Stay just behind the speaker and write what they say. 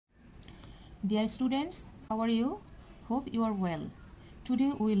Dear students, how are you? Hope you are well.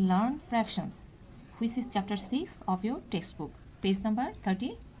 Today we will learn fractions, which is chapter 6 of your textbook, page number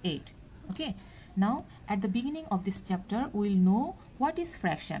 38. Okay, now at the beginning of this chapter, we will know what is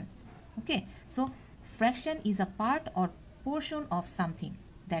fraction. Okay, so fraction is a part or portion of something.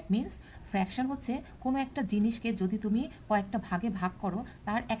 That means fraction হচ্ছে কোনো একটা জিনিসকে যদি তুমি কয়েকটা ভাগে ভাগ করো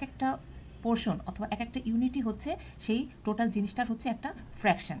তার এক একটা পোর্শন অথবা এক একটা ইউনিটই হচ্ছে সেই টোটাল জিনিসটার হচ্ছে একটা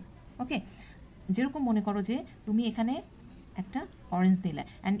ফ্র্যাকশন। ওকে, যেরকম মনে করো যে তুমি এখানে একটা অরেঞ্জ নিলে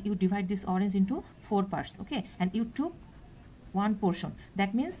and you divide this orange into 4 parts. Okay, and you took one portion,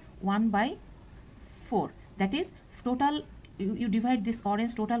 that means 1/4, that is total. You divide this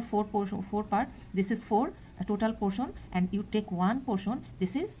orange total 4 part, this is 4 a total portion, and you take one portion,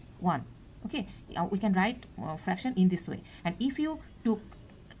 this is 1. Okay, we can write fraction in this way. And if you took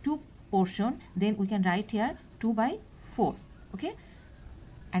 2 portion, then we can write here 2/4. Okay,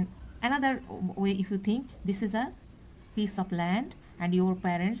 and another way, if you think this is a piece of land and your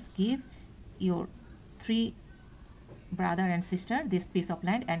parents give your 3 brother and sister this piece of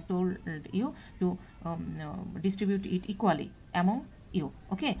land and told you to distribute it equally among you.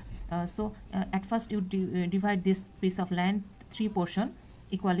 Okay, so at first you divide this piece of land 3 portion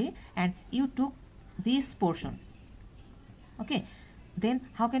equally, and you took this portion. Okay, then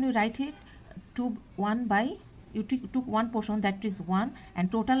how can you write it? 1 by you took 1 portion, that is 1, and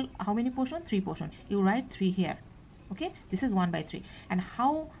total how many portion? 3 portion. You write 3 here. Okay, this is 1/3. And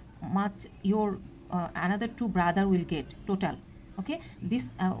how much your another 2 brother will get total? Okay, this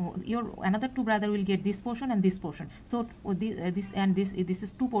your another 2 brother will get this portion and this portion. So this and this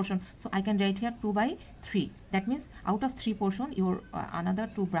is 2 portion, so I can write here 2/3. That means out of 3 portion your another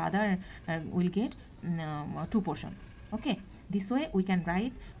 2 brother will get 2 portion. Okay, this way we can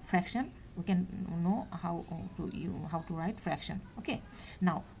write fraction. We can know how to write fraction. Okay,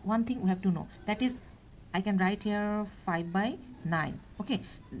 now one thing we have to know, that is I can write here 5/9. Okay,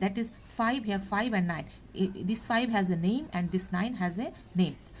 that is 5 here, 5 and 9. This 5 has a name and this 9 has a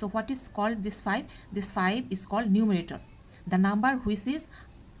name. So what is called this 5? This 5 is called numerator. The number which is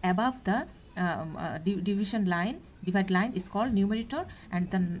above the division line, divide line, is called numerator, and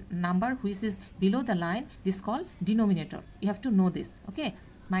the number which is below the line, this is called denominator. You have to know this. Okay,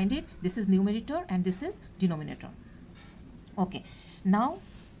 mind it, this is numerator and this is denominator. Okay, now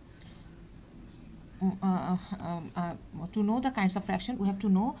to know the kinds of fraction, we have to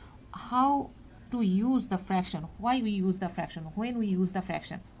know how to use the fraction, why we use the fraction, when we use the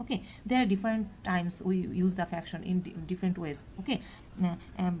fraction. Okay, there are different times we use the fraction in different ways. Okay,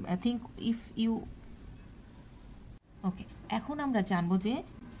 I think if you okay, এখন আমরা জানবো যে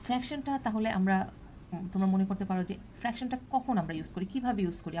ফ্র্যাকশনটা তাহলে আমরা তোমরা মনে করতে পারো যে ফ্র্যাকশনটা কখন আমরা ইউজ করি, কীভাবে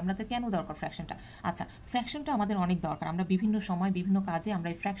ইউজ করি, আমাদের কেন দরকার ফ্র্যাকশনটা। আচ্ছা, ফ্র্যাকশনটা আমাদের অনেক দরকার, আমরা বিভিন্ন সময় বিভিন্ন কাজে আমরা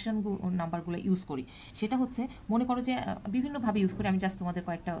এই ফ্র্যাকশন নাম্বারগুলো ইউজ করি। সেটা হচ্ছে মনে করো যে বিভিন্নভাবে ইউজ করি, আমি জাস্ট তোমাদের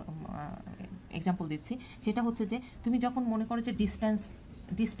কয়েকটা এক্সাম্পল দিচ্ছি। সেটা হচ্ছে যে তুমি যখন মনে করো যে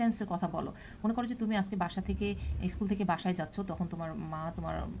ডিস্টেন্সের কথা বলো, মনে করো যে তুমি আজকে বাসা থেকে স্কুল থেকে বাসায় যাচ্ছ, তখন তোমার মা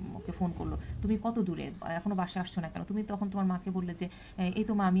তোমাকে ফোন করলো, তুমি কত দূরে, এখনও বাসায় আসছো না কেন? তুমি তখন তোমার মাকে বললে যে এই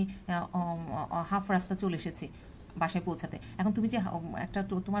তো মা, আমি হাফ রাস্তা চলে এসেছি বাসায় পৌঁছাতে। এখন তুমি যে একটা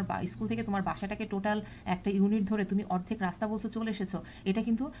তোমার স্কুল থেকে তোমার বাসাটাকে টোটাল একটা ইউনিট ধরে তুমি অর্ধেক রাস্তা বলছো চলে এসেছো, এটা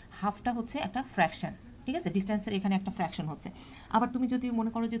কিন্তু হাফটা হচ্ছে একটা ফ্র্যাকশন। ঠিক আছে, ডিস্টেন্সের এখানে একটা ফ্র্যাকশন হচ্ছে। আবার তুমি যদি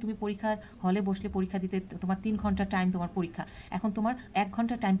মনে করো যে তুমি পরীক্ষার হলে বসলে পরীক্ষা দিতে, তোমার 3 ঘন্টা টাইম তোমার পরীক্ষা, এখন তোমার 1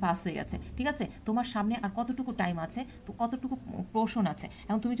 ঘন্টা টাইম পাস হয়ে গেছে। ঠিক আছে, তোমার সামনে আর কতটুকু টাইম আছে, তো কতটুকু পোর্শন আছে।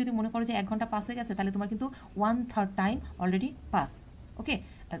 এখন তুমি যদি মনে করো যে 1 ঘন্টা পাস হয়ে গেছে, তাহলে তোমার কিন্তু 1/3 টাইম অলরেডি পাস। ওকে,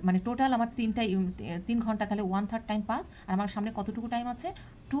 মানে টোটাল আমার 3 ঘন্টা, তাহলে 1/3 টাইম পাস, আর আমার সামনে কতটুকু টাইম আছে?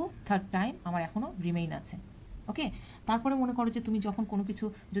 2/3 টাইম আমার এখনও রিমেইন আছে। ওকে, তারপরে মনে করো যে তুমি যখন কোনো কিছু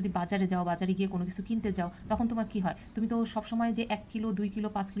যদি বাজারে যাও, বাজারে গিয়ে কোনো কিছু কিনতে যাও, তখন তোমার কী হয়, তুমি তো সবসময় যে 1 কিলো 2 কিলো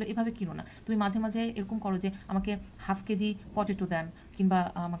 5 কিলো এভাবে কিনো না, তুমি মাঝে মাঝে এরকম করো যে আমাকে হাফ কেজি পটেটো দেন, কিংবা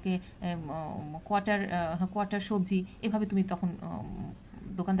আমাকে কোয়ার্টার সবজি, এভাবে তুমি তখন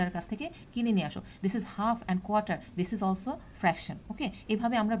দোকানদারের কাছ থেকে কিনে নিয়ে আসো। This is half and quarter, this is also fraction. ওকে,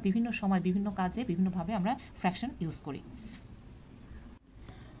 এভাবে আমরা বিভিন্ন সময় বিভিন্ন কাজে বিভিন্নভাবে আমরা ফ্র্যাকশন ইউজ করি।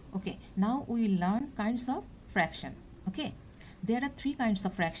 Okay, now we will learn kinds of fraction. Okay, there are 3 kinds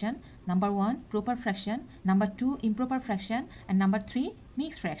of fraction. Number 1, proper fraction. Number 2, improper fraction. And number 3,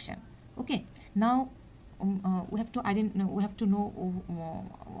 mixed fraction. Okay, now we have to know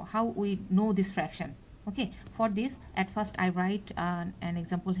how we know this fraction. Okay, for this, at first I write an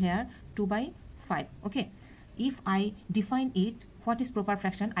example here, 2/5. Okay, if I define it, what is proper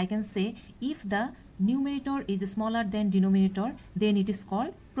fraction? I can say if the numerator is smaller than denominator, then it is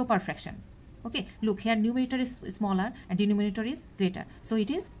called proper fraction. Okay, look here, numerator is smaller and denominator is greater, so it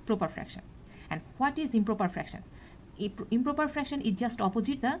is proper fraction. And what is improper fraction? Improper fraction is just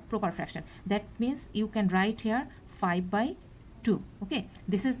opposite the proper fraction. That means you can write here 5 by 2. Okay,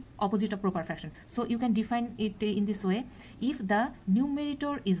 this is opposite of proper fraction. So you can define it in this way. If the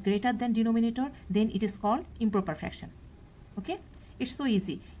numerator is greater than denominator, then it is called improper fraction. Okay, it's so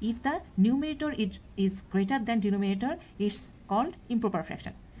easy. If the numerator is greater than denominator, it's called improper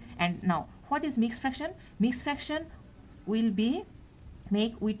fraction. And now, what is mixed fraction? Mixed fraction will be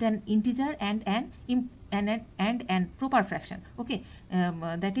make with an integer and an proper fraction. Okay,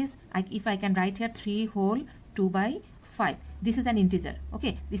 that is, if I can write here 3 whole 2 by 5. This is an integer.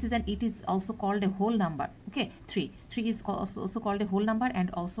 Okay, it is also called a whole number. Okay, 3 is also called a whole number and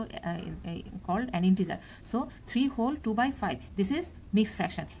also called an integer. So 3 whole 2 by 5. This is mixed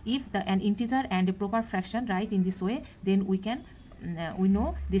fraction. If an integer and a proper fraction write in this way, then we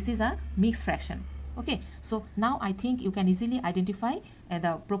know this is a mixed fraction. Okay, so now I think you can easily identify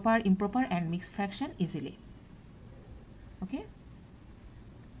the proper, improper and mixed fraction easily. Okay.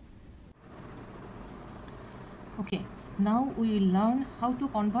 Okay, now we will learn how to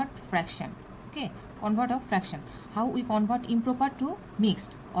convert fraction. Okay, convert of fraction. How we convert improper to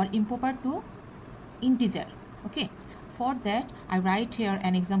mixed or improper to integer. Okay, for that I write here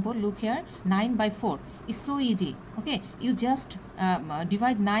an example. Look here, 9 by 4 is so easy. Okay, you just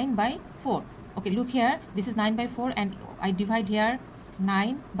divide 9 by 4. Okay, look here, this is 9 by 4 and I divide here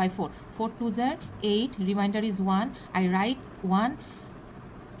 9 by 4. 4 2s are 8, remainder is 1. I write 1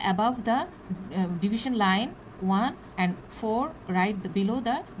 above the division line 1 and 4 right below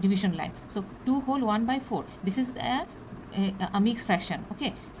the division line. So 2 whole 1 by 4. This is a mixed fraction.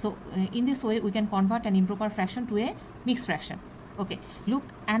 Okay, so in this way we can convert an improper fraction to a mixed fraction. Okay, look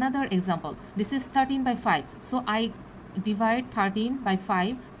another example. This is 13 by 5. So I divide 13 by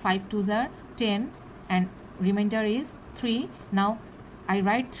 5. 5 2s are 10 and remainder is 3. Now I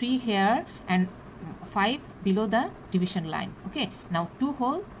write 3 here and 5 below the division line. Okay, now 2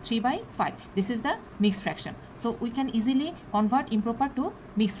 whole 3 by 5. This is the mixed fraction. So we can easily convert improper to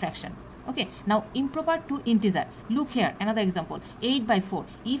mixed fraction. Okay, now improper to integer. Look here, another example, 8 by 4.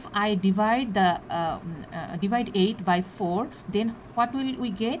 If I divide 8 by 4, then what will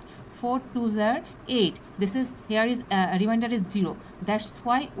we get? 4 2s are 8. This is, here is remainder is 0. That's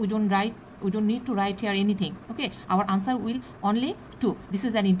why we don't need to write here anything. Okay, our answer will only 2. This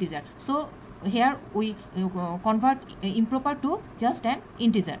is an integer. So here we convert improper to just an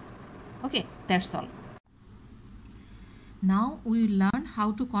integer. Okay, that's all. Now we will learn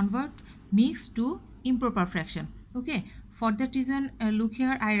how to convert mixed to improper fraction. Okay, for that reason, look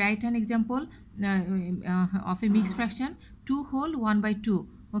here, I write an example of a mixed fraction, 2 whole 1 by 2.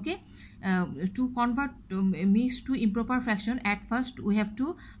 Okay, to convert mixed to improper fraction, at first we have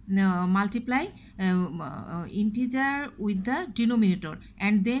to multiply integer with the denominator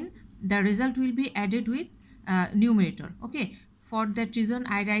and then the result will be added with numerator. Okay, for that reason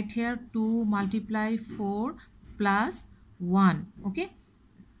I write here 2 multiply 4 plus 1. Okay,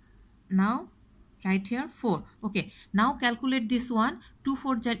 now write here 4. Okay, now calculate this one. 2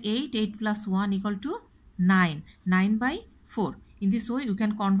 4s are 8. 8 plus 1 equal to 9. 9 by 4. In this way you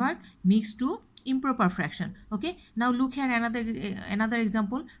can convert mixed to improper fraction. Okay, now look here, another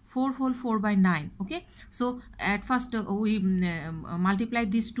example, 4 whole 4 by 9. Okay, so at first we multiply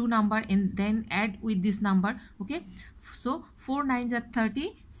these two number and then add with this number. Okay, so 4 9s are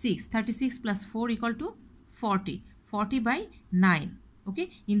 36. 36 plus 4 equal to 40. 40 by 9. Okay,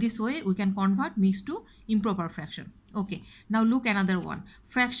 in this way we can convert mixed to improper fraction. Okay, now look another one,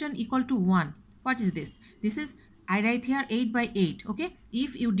 fraction equal to 1. What is this? This is, I write here 8 by 8. Okay,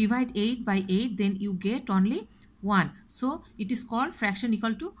 if you divide 8 by 8, then you get only 1. So it is called fraction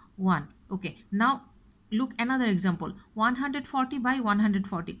equal to 1. Okay, now look another example, 140 by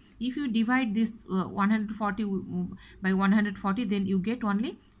 140. If you divide this 140 by 140, then you get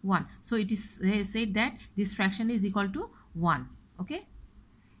only 1. So it is said that this fraction is equal to 1. Okay.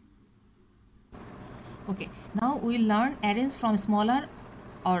 Okay, now we will learn arrange from smaller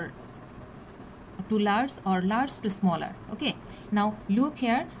or to large or large to smaller. Okay, now look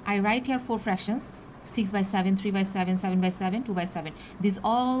here, I write here 4 fractions, 6 by 7, 3 by 7, 7 by 7, 2 by 7. These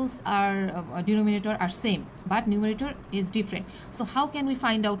all are denominator are same, but numerator is different. So how can we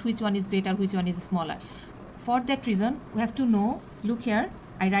find out which one is greater, which one is smaller? For that reason we have to know, look here,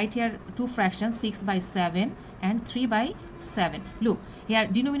 I write here 2 fractions, 6 by 7 and 3 by 7. Look here,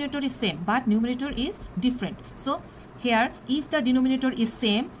 denominator is same but numerator is different. So here, if the denominator is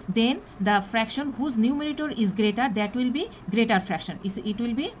same, then the fraction whose numerator is greater, that will be greater fraction. It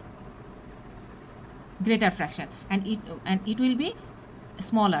will be greater fraction, and it will be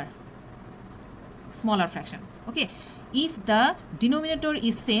smaller fraction. Okay, if the denominator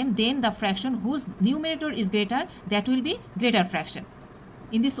is same, then the fraction whose numerator is greater, that will be greater fraction.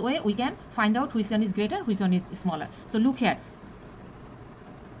 In this way, we can find out which one is greater, which one is smaller. So look here.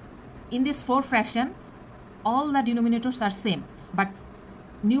 In this 4 fraction, all the denominators are same, but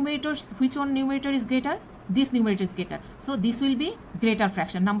numerators, which one numerator is greater? This numerator is greater. So this will be greater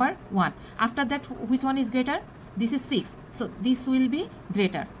fraction, number 1. After that, which one is greater? This is 6. So this will be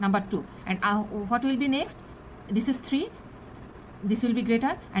greater, number 2. And what will be next? This is 3. This will be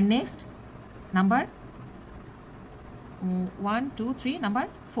greater. And next, number 1, 2, 3, number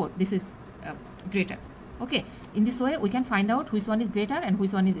 4. This is greater. Okay, in this way we can find out which one is greater and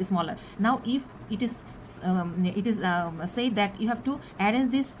which one is smaller. Now if it is said that you have to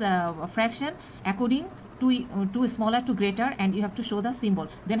arrange this fraction according to smaller to greater, and you have to show the symbol,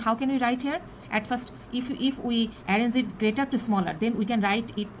 then how can we write here? At first, if we arrange it greater to smaller, then we can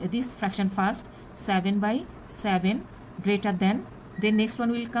write it this fraction first, 7 by 7 greater than, then next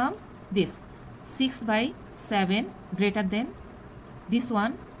one will come this 6 by 7 greater than this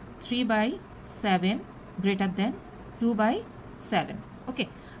one, 3 by 7 greater than 2 by 7. Okay,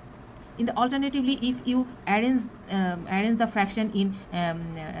 in the alternatively, if you arrange the fraction in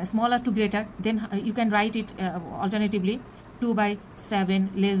smaller to greater, then you can write it alternatively 2 by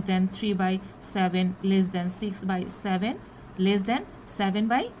 7 less than 3 by 7 less than 6 by 7 less than 7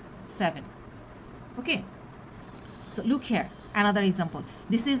 by 7. Okay, so look here, another example.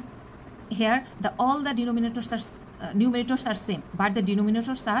 This is here all the denominators are numerators are same, but the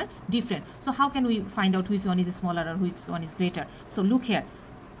denominators are different. So how can we find out which one is smaller or which one is greater? So look here,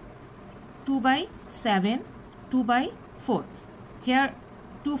 2 by 7, 2 by 4. Here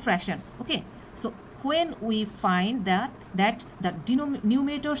 2 fraction. Okay, so when we find that the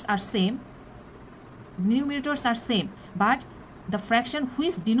numerators are same, but the fraction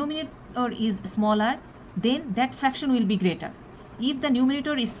which denominator is smaller, then that fraction will be greater. If the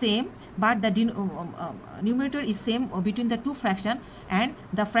numerator is same, but the numerator is same between the 2 fraction, and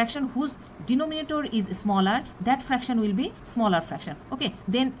the fraction whose denominator is smaller, that fraction will be smaller fraction. Okay,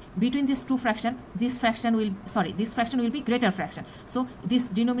 then between these 2 fraction, this fraction will be greater fraction. So this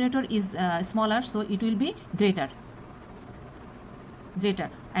denominator is smaller, so it will be greater,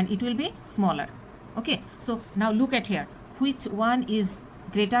 and it will be smaller. Okay, so now look at here, which one is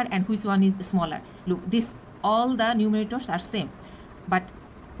greater and which one is smaller. Look, this all the numerators are same, but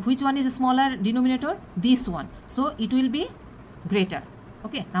which one is smaller denominator? This one. So it will be greater.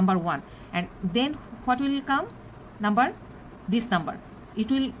 Okay, number 1. And then what will come? This number. It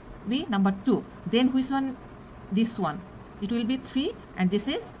will be number 2. Then which one? This one. It will be 3, and this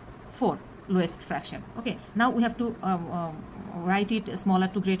is 4, lowest fraction. Okay, now we have to write it smaller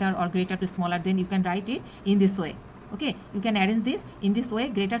to greater or greater to smaller. Then you can write it in this way. Okay, you can arrange this in this way,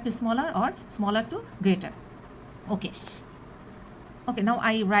 greater to smaller or smaller to greater. Okay. Okay, now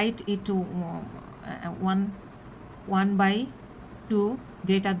I write it to 1 by 2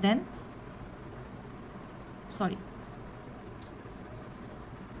 greater than,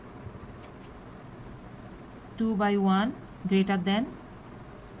 2 by 1 greater than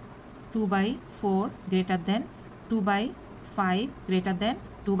 2 by 4 greater than 2 by 5 greater than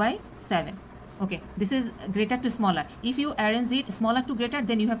 2 by 7. Okay, this is greater to smaller. If you arrange it smaller to greater,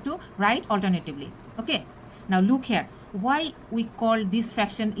 then you have to write alternatively. Okay, now look here, why we call this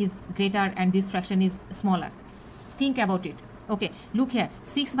fraction is greater and this fraction is smaller? Think about it. Okay, look here,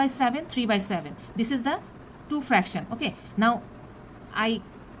 6 by 7, 3 by 7. This is the 2 fraction. Okay, now I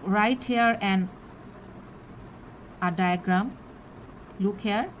write here a diagram. Look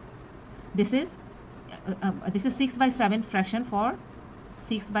here, this is 6 by 7 fraction for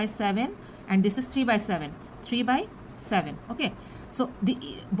 6 by 7, and this is 3 by 7, 3 by 7. Okay, so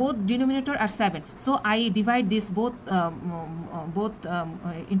both denominator are 7, so I divide this both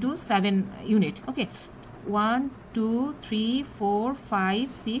into 7 unit. Okay, 1 2 3 4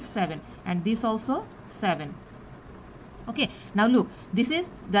 5 6 7, and this also 7. Okay, now look, this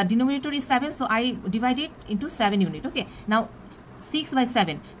is the denominator is 7, so I divide it into 7 unit. Okay, now 6 by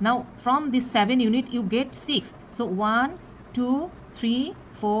 7. Now from this 7 unit you get 6. So 1 2 3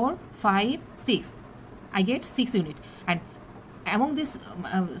 4 5 6. I get 6 unit, and among this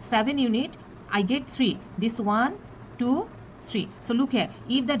 7 unit I get 3. This 1 2 3. So look here,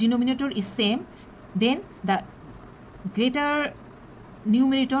 if the denominator is same, then the greater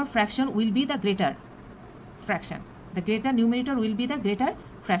numerator fraction will be the greater fraction. The greater numerator will be the greater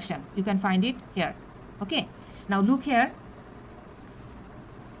fraction. You can find it here. Okay, now look here,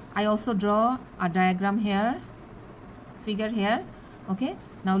 I also draw a diagram here, figure here. Okay,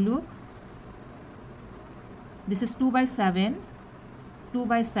 now look, this is 2 by 7, 2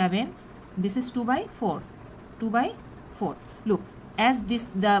 by 7, this is 2 by 4, 2 by 4. Look, as this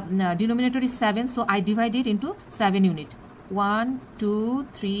the denominator is 7, so I divide it into 7 unit. 1, 2,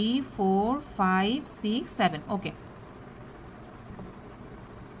 3, 4, 5, 6, 7. Okay,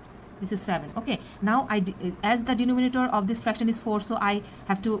 this is 7. Okay, now as the denominator of this fraction is 4, so I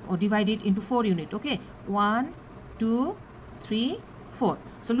have to divide it into 4 unit. Okay, 1, 2, 3, 4.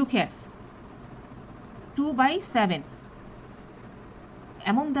 So look here, 2 by 7.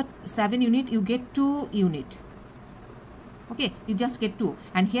 Among the 7 unit, you get 2 unit. Okay, you just get 2,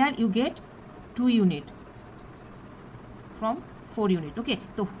 and here you get 2 unit from 4 unit. Okay,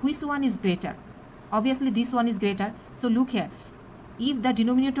 so which one is greater? Obviously this one is greater. So look here, if the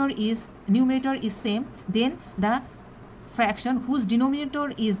numerator is same, then the fraction whose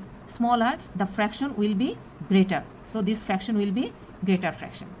denominator is smaller, the fraction will be greater. So this fraction will be greater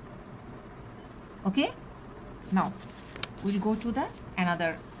fraction. Okay, now we'll go to the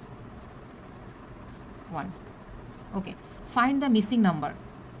another one. Okay, find the missing number.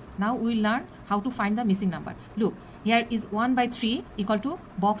 Now we will learn how to find the missing number. Look, here is 1 by 3 equal to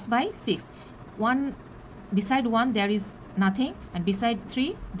box by 6. 1 beside 1 there is nothing, and beside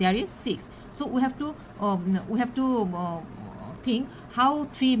 3 there is 6. So we have to think how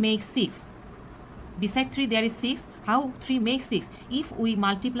 3 makes 6. Beside 3 there is 6. How 3 makes 6? If we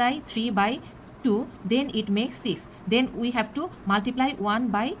multiply 3 by 2, then it makes 6. Then we have to multiply 1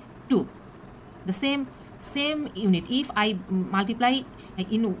 by 2. The same unit. If I multiply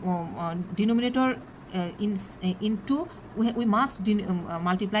in denominator in 2, we must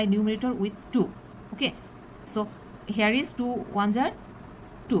multiply numerator with 2. Okay, so here is 2 ones are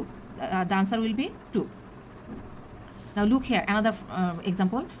 2. The answer will be 2. Now look here, another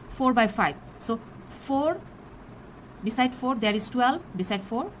example, 4 by 5. So 4, beside 4 there is 12, beside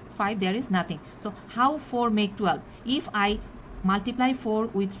 5 there is nothing. So how 4 make 12? If I multiply 4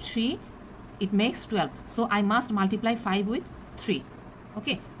 with 3, it makes 12. So I must multiply 5 with 3.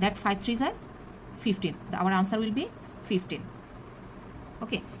 Okay, that 5 3s are 15. Our answer will be 15.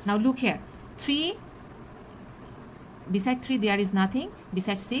 Okay, now look here, 3, beside 3 there is nothing,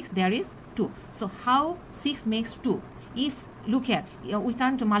 beside 6 there is 2. So how 6 makes 2? If look here, we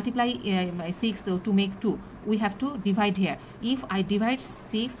can't multiply 6 to make 2. We have to divide here. If I divide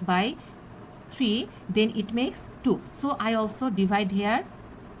 6 by 3, then it makes 2. So I also divide here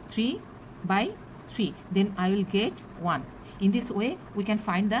 3 by 3. Then I will get 1. In this way, we can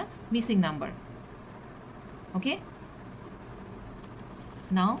find the missing number. Okay.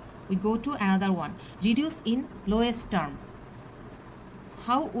 Now we go to another one. Reduce in lowest term.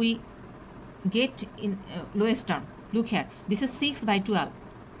 How we get in lowest term? Look here. This is 6 by 12.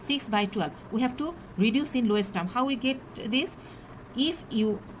 6 by 12. We have to reduce in lowest term. How we get this? If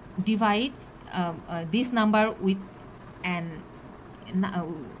you divide this number with an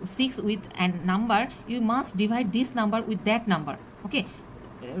 6 with a number, you must divide this number with that number. Okay.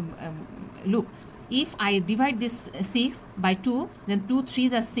 Look, if I divide this 6 by 2, then 2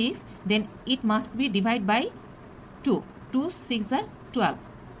 3s are 6, then it must be divided by 2. 2 6 are 12.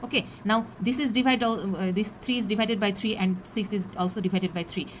 Okay, now this is divided, this 3 is divided by 3 and 6 is also divided by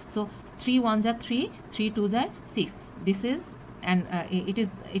 3. So 3 1s are 3, 3 2s are 6. This is, and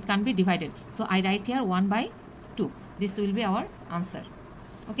it can be divided. So I write here 1 by 2. This will be our answer.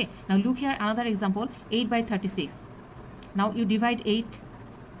 Okay, now look here, another example, 8 by 36. Now you divide 8.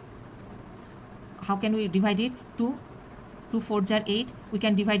 How can we divide it? 2 4s are 8. We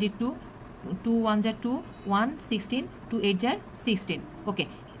can divide it 2 1s are 2, 1 16, 2 8s are 16. Okay,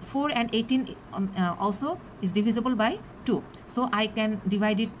 4 and 18 also is divisible by 2. So I can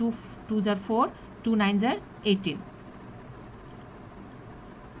divide it 2 2s are 4, 2 9s are 18.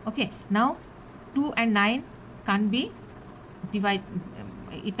 Okay, now 2 and 9 can be divided.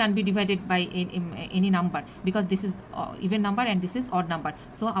 It can be divided by any number, because this is even number and this is odd number.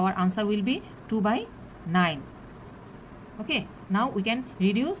 So our answer will be 2 by 9. Okay, now we can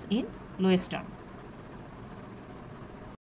reduce in lowest term.